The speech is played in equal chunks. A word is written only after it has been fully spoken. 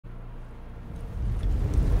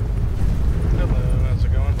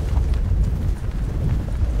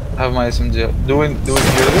have my SMG. Do we hear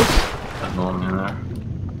this? There's no one in there.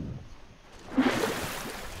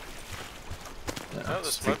 Yeah, Oh,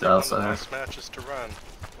 this might be one of the last matches to run.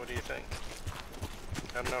 What do you think?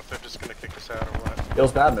 I don't know if they're just gonna kick us out or what.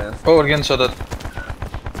 Feels bad, man. Oh, we're getting shot at.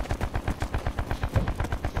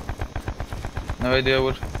 No idea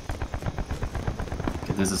what.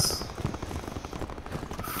 Okay, this is...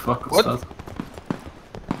 Fuck, What? that?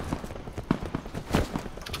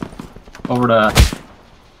 Over there.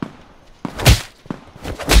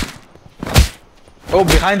 Oh,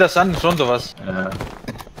 behind us and in front of us. Yeah.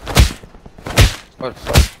 What the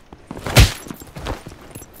fuck?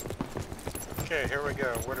 Okay, here we go.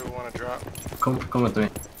 Where do we want to drop? Come with me.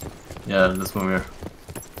 Yeah, let's move here.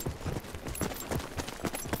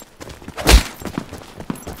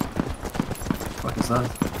 What is that?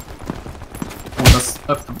 Oh, that's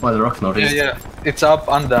up by the rock northeast. Yeah. It's up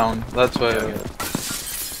and down. That's why.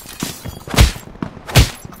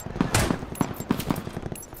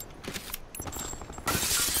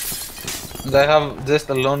 And I have just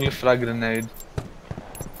a lonely frag grenade.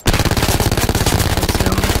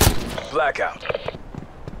 Blackout.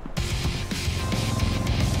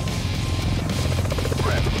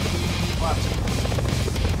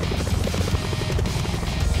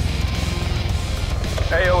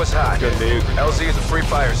 AO is hot. LZ is a free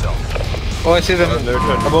fire zone. Oh, I see them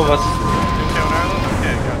above us. Town Island?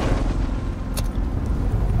 Okay, gotcha.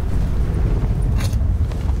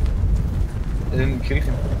 I didn't kill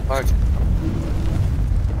him. Fuck.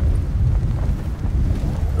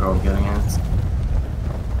 They're all getting it.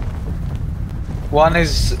 One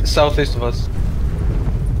is southeast of us.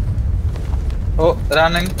 Oh,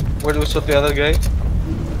 running. Where do we shot the other guy?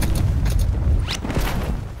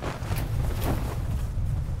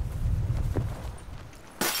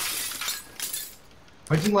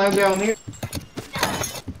 Why'd you land down here?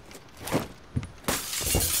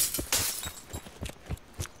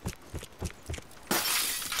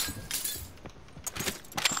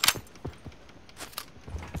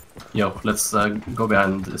 Yo, let's go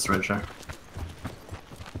behind this ridge here.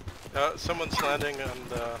 Someone's landing on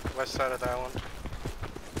the west side of the island.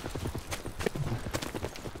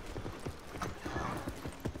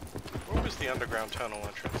 Where was the underground tunnel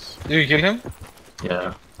entrance? Did you kill him?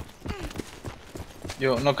 Yeah.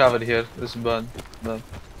 Yo, no cover here. This is bad.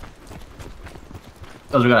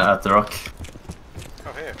 Other guy at the rock.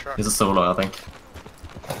 Oh, hey, a truck. He's a solo, I think.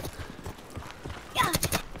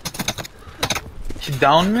 He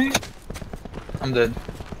downed me? I'm dead.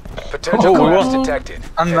 Potential collapse detected.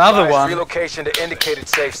 Another Advise one. Relocation to indicated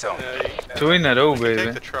safe zone. Two in a row, Take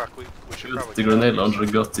baby. the truck. We should probably The grenade launcher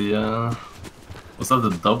got the was that the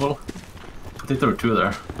double? I think there were two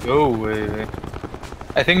there. Go away.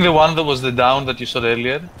 I think the one that was the down that you saw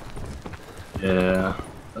earlier. Yeah.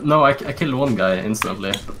 No, I killed one guy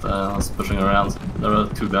instantly, but I was pushing around. There were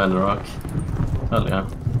two behind the rock. Hell yeah.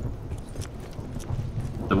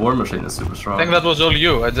 The war machine is super strong. I think that was all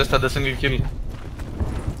you. I just had a single kill.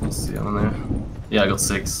 Let's see on there. Yeah, I got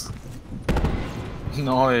 6.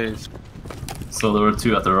 Nice. So there were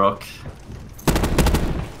 2 at the rock.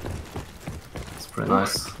 It's pretty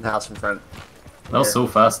nice. The house in front. That was so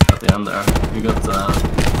fast at the end there. You got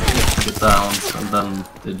down, and then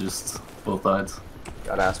they just both died.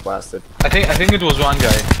 Got ass blasted. I think it was one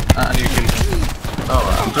guy, and you killed him.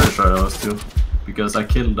 Oh, I'm pretty sure it was 2. Because I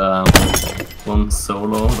killed one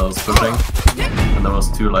solo that was pushing, and there was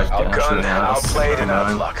 2 like shooting at us. Outplayed and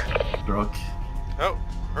out of luck. The rock. Oh,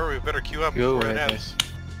 hurry, we better queue up Go before it ahead. ends.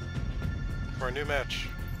 For a new match.